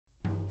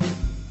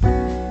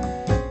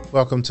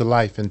Welcome to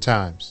Life and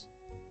Times.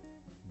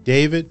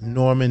 David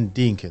Norman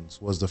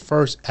Dinkins was the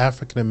first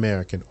African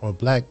American or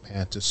black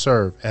man to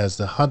serve as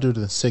the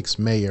 106th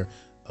mayor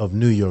of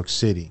New York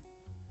City.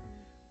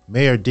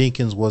 Mayor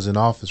Dinkins was in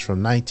office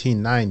from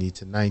 1990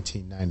 to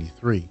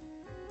 1993.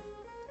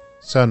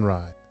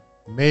 Sunrise.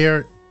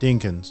 Mayor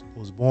Dinkins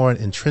was born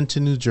in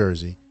Trenton, New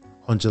Jersey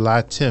on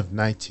July 10,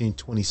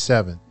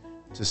 1927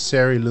 to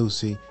Sara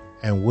Lucy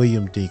and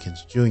William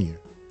Dinkins, Jr.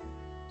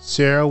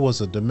 Sara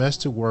was a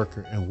domestic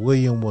worker and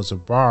William was a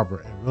barber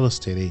and real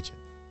estate agent.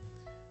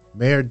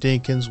 Mayor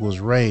Dinkins was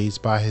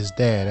raised by his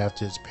dad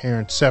after his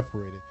parents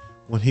separated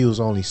when he was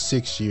only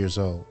 6 years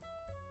old.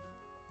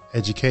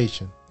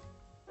 Education.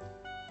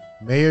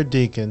 Mayor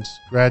Dinkins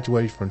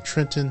graduated from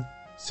Trenton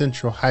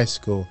Central High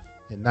School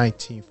in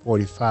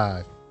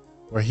 1945,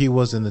 where he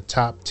was in the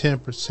top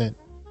 10%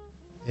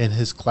 in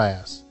his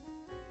class.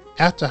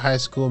 After high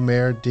school,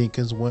 Mayor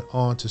Dinkins went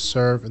on to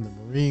serve in the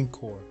Marine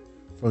Corps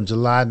from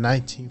July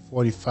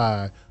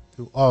 1945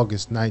 through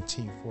August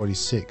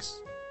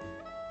 1946.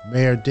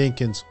 Mayor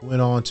Dinkins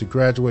went on to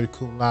graduate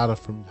Cum Laude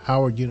from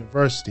Howard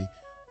University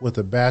with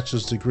a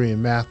bachelor's degree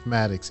in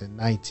mathematics in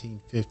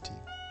 1950.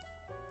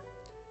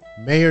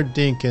 Mayor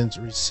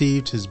Dinkins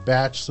received his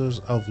Bachelor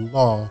of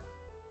Laws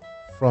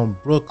from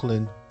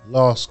Brooklyn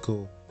Law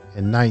School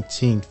in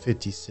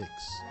 1956.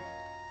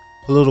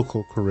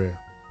 Political career.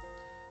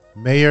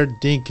 Mayor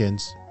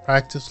Dinkins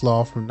practiced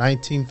law from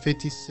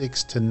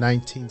 1956 to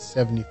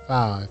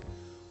 1975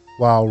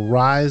 while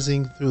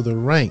rising through the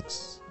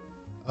ranks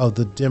of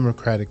the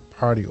Democratic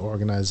Party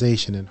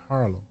organization in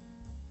Harlem.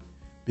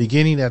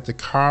 Beginning at the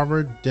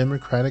Carver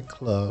Democratic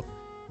Club,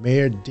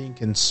 Mayor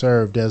Dinkins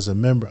served as a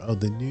member of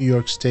the New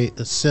York State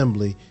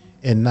Assembly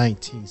in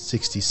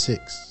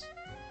 1966.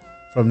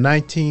 From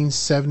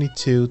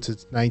 1972 to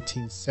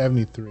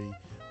 1973,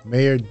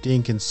 Mayor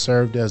Dinkins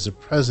served as the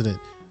president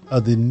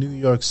of the New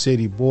York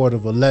City Board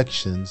of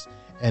Elections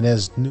and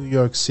as New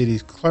York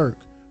City's clerk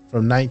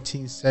from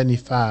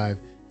 1975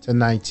 to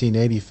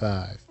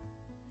 1985.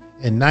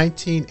 In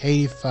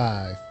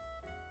 1985,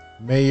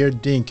 Mayor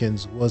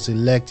Dinkins was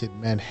elected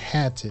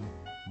Manhattan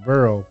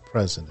Borough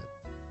President.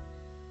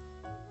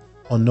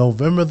 On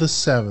November the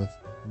 7th,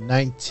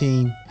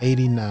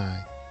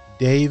 1989,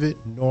 David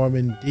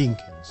Norman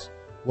Dinkins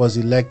was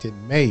elected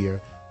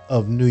mayor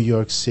of New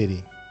York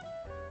City.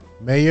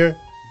 Mayor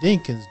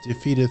Dinkins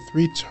defeated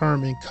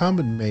three-term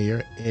incumbent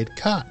Mayor Ed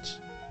Koch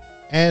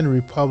and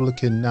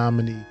Republican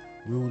nominee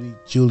Rudy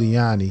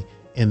Giuliani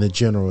in the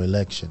general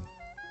election.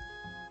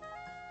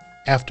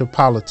 After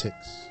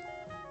politics,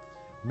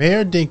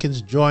 Mayor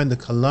Dinkins joined the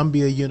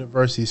Columbia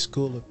University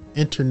School of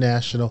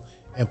International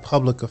and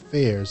Public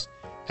Affairs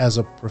as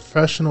a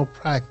professional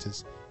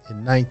practice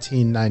in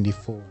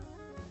 1994.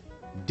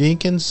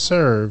 Dinkins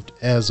served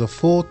as a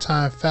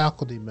full-time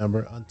faculty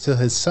member until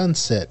his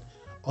sunset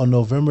on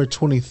November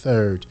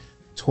 23,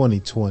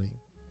 2020.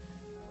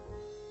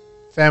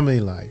 Family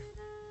life.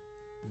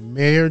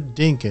 Mayor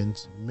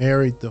Dinkins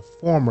married the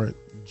former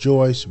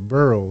Joyce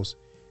Burroughs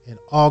in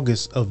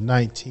August of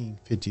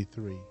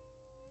 1953.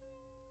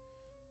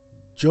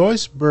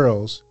 Joyce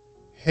Burroughs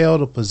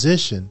held a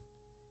position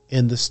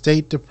in the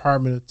State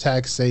Department of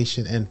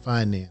Taxation and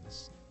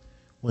Finance.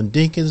 When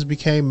Dinkins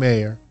became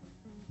mayor,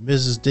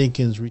 Mrs.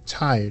 Dinkins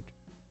retired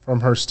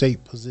from her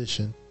state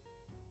position.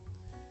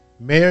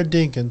 Mayor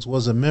Dinkins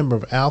was a member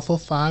of Alpha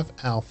Phi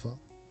Alpha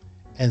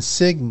and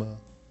Sigma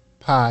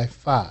Pi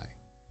Phi,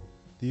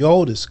 the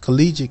oldest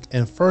collegiate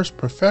and first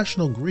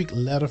professional Greek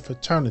letter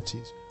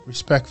fraternities,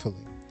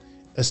 respectively,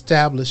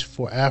 established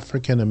for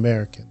African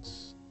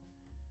Americans.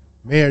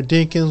 Mayor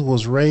Dinkins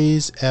was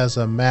raised as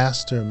a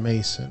master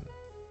mason.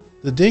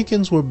 The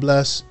Dinkins were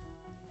blessed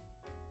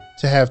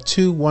to have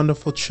two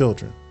wonderful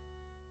children,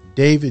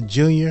 David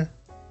Jr.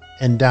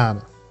 and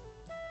Donna.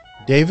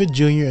 David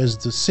Jr. is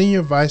the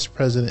senior vice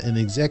president and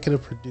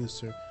executive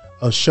producer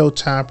of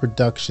Showtime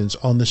Productions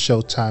on the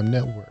Showtime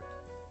Network.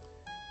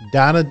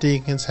 Donna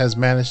Dinkins has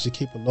managed to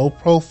keep a low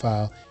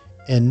profile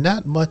and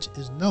not much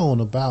is known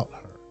about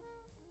her.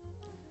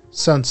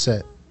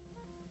 Sunset.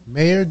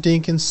 Mayor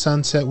Dinkins'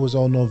 sunset was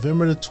on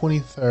November the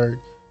 23rd,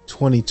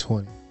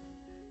 2020.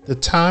 The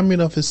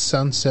timing of his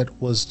sunset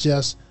was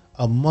just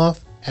a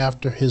month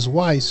after his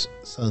wife's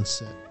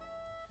sunset.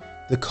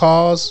 The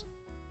cause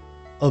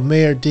of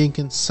Mayor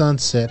Dinkins'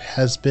 sunset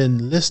has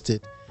been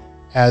listed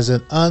as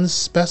an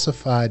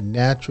unspecified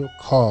natural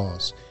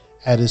cause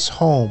at his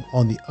home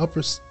on the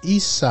Upper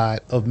East Side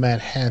of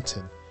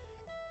Manhattan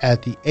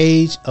at the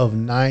age of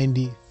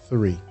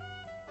 93.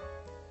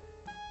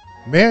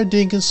 Mayor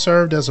Dinkins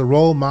served as a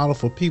role model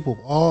for people of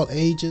all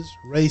ages,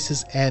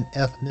 races, and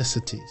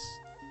ethnicities.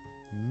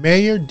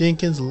 Mayor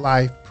Dinkins'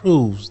 life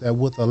proves that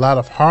with a lot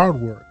of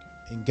hard work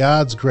and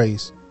God's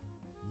grace,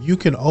 you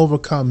can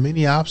overcome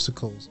many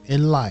obstacles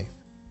in life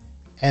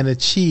and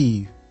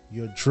achieve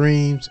your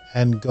dreams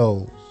and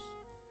goals.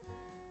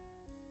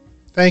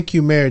 Thank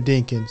you, Mayor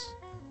Dinkins.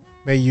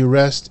 May you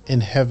rest in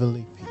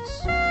heavenly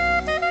peace.